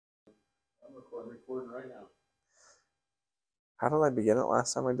I'm recording right now. How did I begin it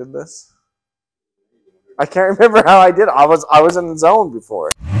last time I did this? I can't remember how I did it. I was in the zone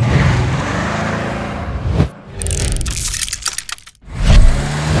before.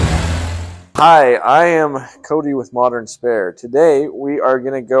 Hi, I am Cody with Modern Spare. Today we are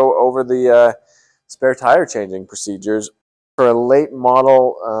going to go over the spare tire changing procedures for a late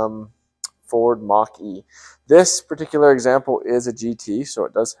model Ford Mach-E. This particular example is a GT, so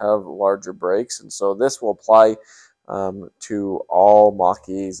it does have larger brakes, and so this will apply to all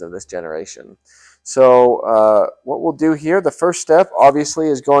Mach-E's of this generation. So what we'll do here, the first step obviously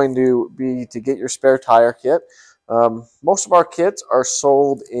is going to be to get your spare tire kit. Most of our kits are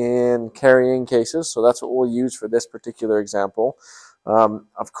sold in carrying cases, so that's what we'll use for this particular example.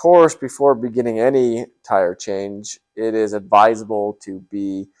 Of course, before beginning any tire change, it is advisable to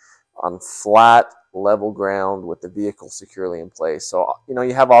be on flat, level ground with the vehicle securely in place. So,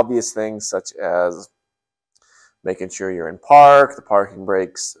 you have obvious things such as making sure you're in park, the parking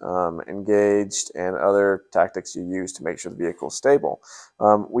brakes engaged, and other tactics you use to make sure the vehicle is stable.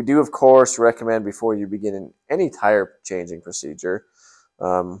 We do, of course, recommend before you begin any tire changing procedure,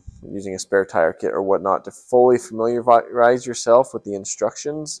 using a spare tire kit or whatnot, to fully familiarize yourself with the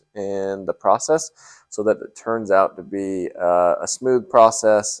instructions and the process so that it turns out to be a smooth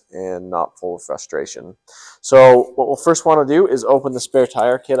process and not full of frustration. So what we'll first want to do is open the spare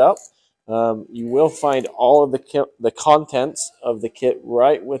tire kit up. You will find all of the contents of the kit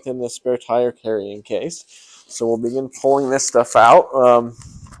right within the spare tire carrying case. So we'll begin pulling this stuff out.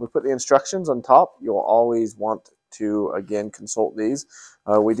 We put the instructions on top. You'll always want to, again, consult these.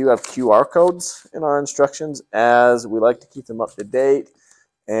 We do have QR codes in our instructions, as we like to keep them up to date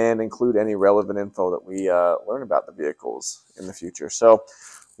and include any relevant info that we learn about the vehicles in the future. So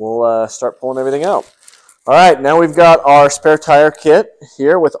we'll start pulling everything out. All right, now we've got our spare tire kit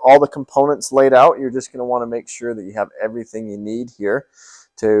here with all the components laid out. You're just going to want to make sure that you have everything you need here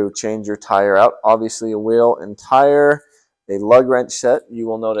to change your tire out. Obviously, a wheel and tire, a lug wrench set. You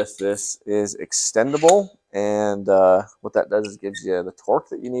will notice this is extendable, and what that does is gives you the torque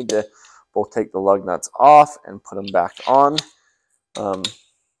that you need to both take the lug nuts off and put them back on.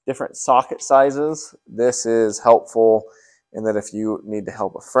 Different socket sizes. This is helpful in that if you need to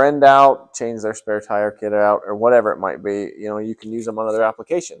help a friend out, change their spare tire kit out, or whatever it might be, you can use them on other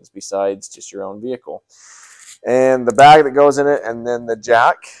applications besides just your own vehicle. And the bag that goes in it, and then the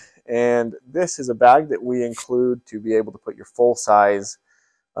jack. And this is a bag that we include to be able to put your full-size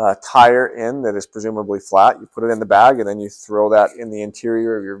tire in that is presumably flat. You put it in the bag, and then you throw that in the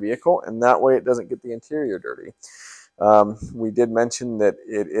interior of your vehicle, and that way it doesn't get the interior dirty. We did mention that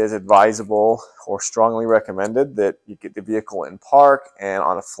it is advisable or strongly recommended that you get the vehicle in park and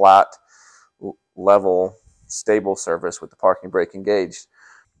on a flat, level, stable surface with the parking brake engaged.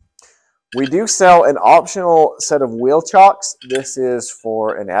 We do sell an optional set of wheel chocks. This is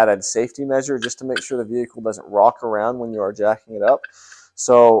for an added safety measure, just to make sure the vehicle doesn't rock around when you are jacking it up.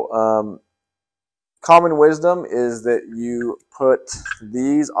 So common wisdom is that you put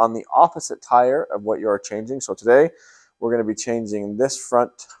these on the opposite tire of what you are changing. So today we're going to be changing this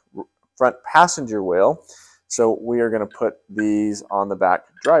front passenger wheel. So we are going to put these on the back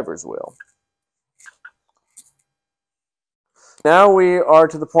driver's wheel. Now we are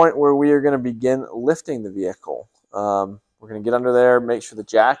to the point where we are going to begin lifting the vehicle. We're going to get under there, make sure the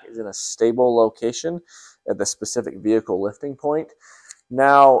jack is in a stable location at the specific vehicle lifting point.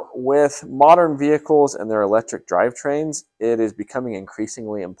 Now, with modern vehicles and their electric drivetrains, it is becoming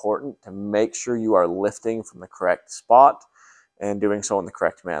increasingly important to make sure you are lifting from the correct spot and doing so in the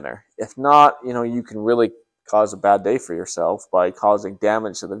correct manner. If not, you can really cause a bad day for yourself by causing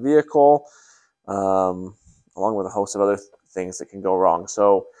damage to the vehicle, along with a host of other things that can go wrong.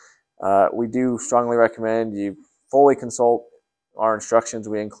 So we do strongly recommend you fully consult our instructions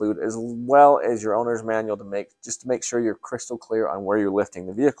we include, as well as your owner's manual, to make sure you're crystal clear on where you're lifting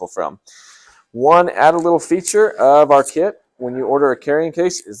the vehicle from. One added little feature of our kit when you order a carrying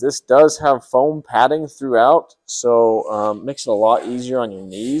case is this does have foam padding throughout, so makes it a lot easier on your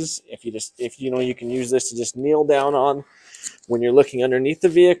knees. If you can use this to just kneel down on when you're looking underneath the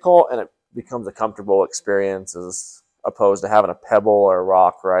vehicle, and it becomes a comfortable experience as opposed to having a pebble or a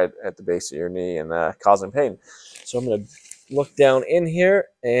rock right at the base of your knee and causing pain. So I'm going to look down in here,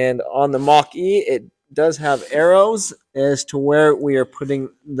 and on the Mach-E, it does have arrows as to where we are putting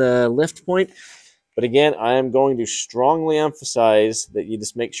the lift point. But again, I am going to strongly emphasize that you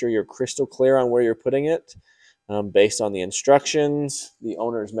just make sure you're crystal clear on where you're putting it, based on the instructions, the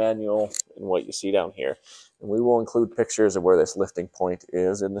owner's manual, and what you see down here. And we will include pictures of where this lifting point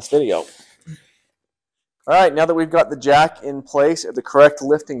is in this video. All right, now that we've got the jack in place at the correct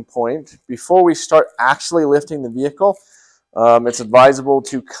lifting point, before we start actually lifting the vehicle, it's advisable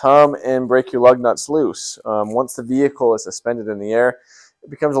to come and break your lug nuts loose. Once the vehicle is suspended in the air,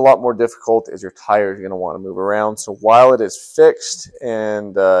 it becomes a lot more difficult as your tires are going to want to move around. So while it is fixed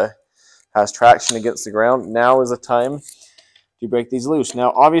and has traction against the ground, now is the time to break these loose.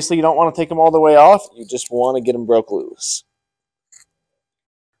 Now, obviously, you don't want to take them all the way off. You just want to get them broke loose.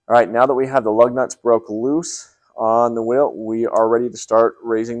 All right, now that we have the lug nuts broke loose on the wheel, we are ready to start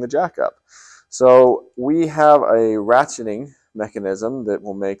raising the jack up. So we have a ratcheting mechanism that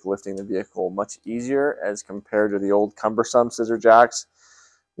will make lifting the vehicle much easier as compared to the old cumbersome scissor jacks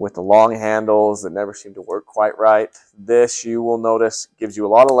with the long handles that never seem to work quite right. This, you will notice, gives you a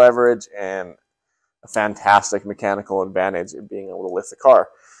lot of leverage and a fantastic mechanical advantage in being able to lift the car.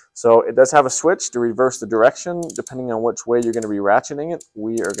 So it does have a switch to reverse the direction depending on which way you're going to be ratcheting it.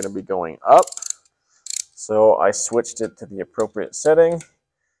 We are going to be going up. So I switched it to the appropriate setting,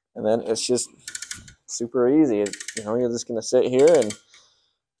 and then it's just super easy. You're just going to sit here and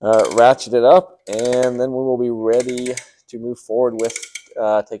ratchet it up, and then we will be ready to move forward with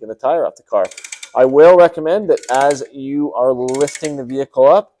taking the tire off the car. I will recommend that as you are lifting the vehicle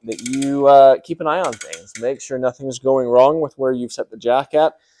up, that you keep an eye on things. Make sure nothing is going wrong with where you've set the jack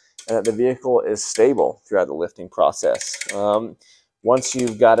at, and that the vehicle is stable throughout the lifting process. Once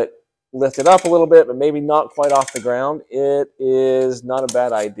you've got it lifted up a little bit, but maybe not quite off the ground, it is not a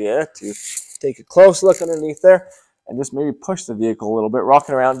bad idea to take a close look underneath there and just maybe push the vehicle a little bit,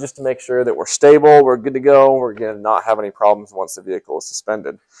 rocking around just to make sure that we're stable, we're good to go, we're going to not have any problems once the vehicle is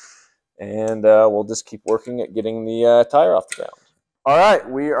suspended. And we'll just keep working at getting the tire off the ground. All right,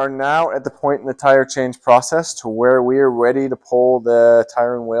 we are now at the point in the tire change process to where we are ready to pull the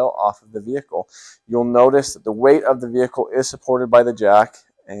tire and wheel off of the vehicle. You'll notice that the weight of the vehicle is supported by the jack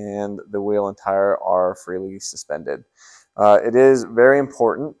and the wheel and tire are freely suspended. It is very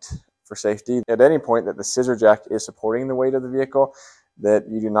important for safety at any point that the scissor jack is supporting the weight of the vehicle, that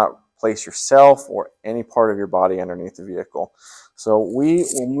you do not place yourself or any part of your body underneath the vehicle. So we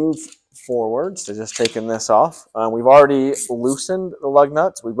will move forwards to just taking this off. We've already loosened the lug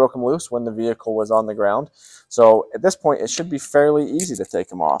nuts. We broke them loose when the vehicle was on the ground. So at this point, it should be fairly easy to take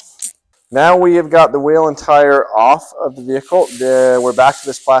them off. Now we have got the wheel and tire off of the vehicle. We're back to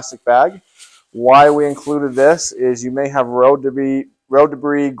this plastic bag. Why we included this is you may have road debris,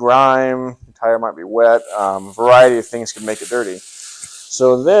 grime, the tire might be wet, a variety of things can make it dirty.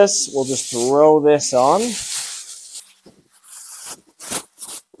 So this, we'll just throw this on.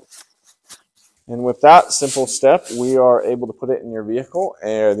 And with that simple step, we are able to put it in your vehicle,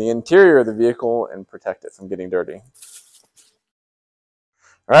 or the interior of the vehicle, and protect it from getting dirty.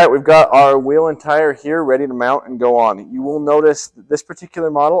 All right, we've got our wheel and tire here ready to mount and go on. You will notice that this particular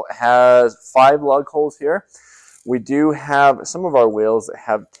model has 5 lug holes here. We do have some of our wheels that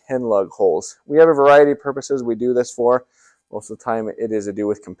have 10 lug holes. We have a variety of purposes we do this for. Most of the time it is to do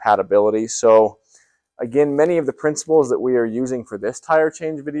with compatibility. So again, many of the principles that we are using for this tire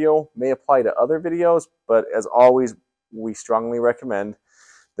change video may apply to other videos, but as always, we strongly recommend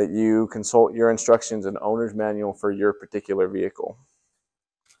that you consult your instructions and owner's manual for your particular vehicle.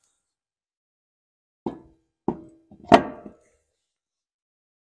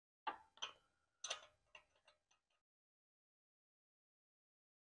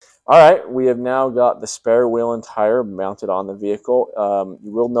 All right, we have now got the spare wheel and tire mounted on the vehicle.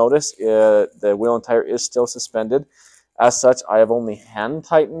 You will notice the wheel and tire is still suspended. As such, I have only hand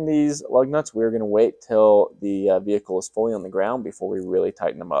tightened these lug nuts. We're going to wait till the vehicle is fully on the ground before we really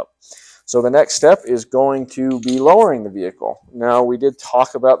tighten them up. So the next step is going to be lowering the vehicle. Now, we did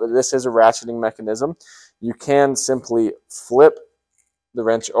talk about that this is a ratcheting mechanism. You can simply flip the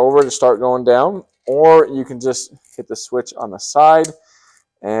wrench over to start going down, or you can just hit the switch on the side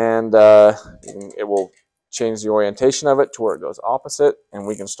and it will change the orientation of it to where it goes opposite, and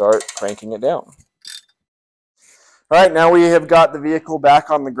we can start cranking it down. All right, now we have got the vehicle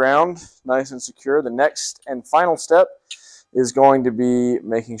back on the ground, nice and secure. The next and final step is going to be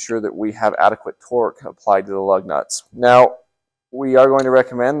making sure that we have adequate torque applied to the lug nuts. Now, we are going to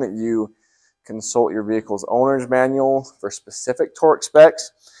recommend that you consult your vehicle's owner's manual for specific torque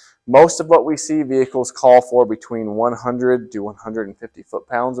specs. Most of what we see vehicles call for between 100 to 150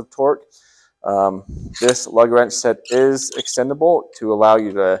 foot-pounds of torque. This lug wrench set is extendable to allow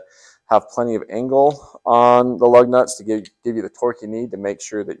you to have plenty of angle on the lug nuts to give you the torque you need to make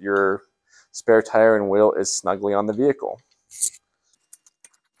sure that your spare tire and wheel is snugly on the vehicle.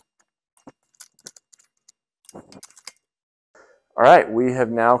 All All right, we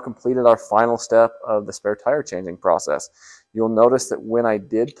have now completed our final step of the spare tire changing process. You'll notice that when I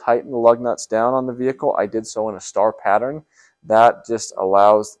did tighten the lug nuts down on the vehicle, I did so in a star pattern. That just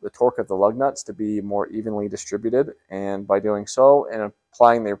allows the torque of the lug nuts to be more evenly distributed, and by doing so and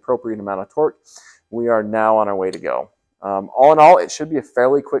applying the appropriate amount of torque, we are now on our way to go. All in all, it should be a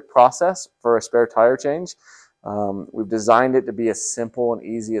fairly quick process for a spare tire change. We've designed it to be as simple and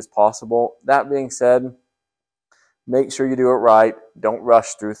easy as possible. That being said, make sure you do it right. Don't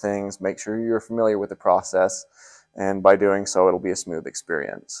rush through things. Make sure you're familiar with the process, and by doing so, it'll be a smooth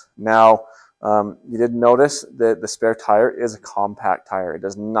experience. Now, you did notice that the spare tire is a compact tire. It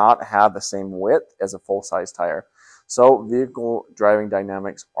does not have the same width as a full-size tire. So vehicle driving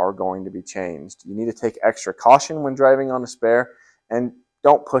dynamics are going to be changed. You need to take extra caution when driving on a spare, and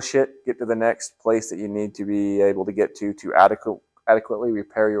don't push it. Get to the next place that you need to be able to get to adequately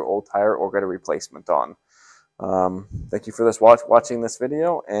repair your old tire or get a replacement on. Thank you for watching this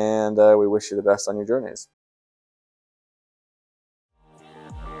video, and we wish you the best on your journeys.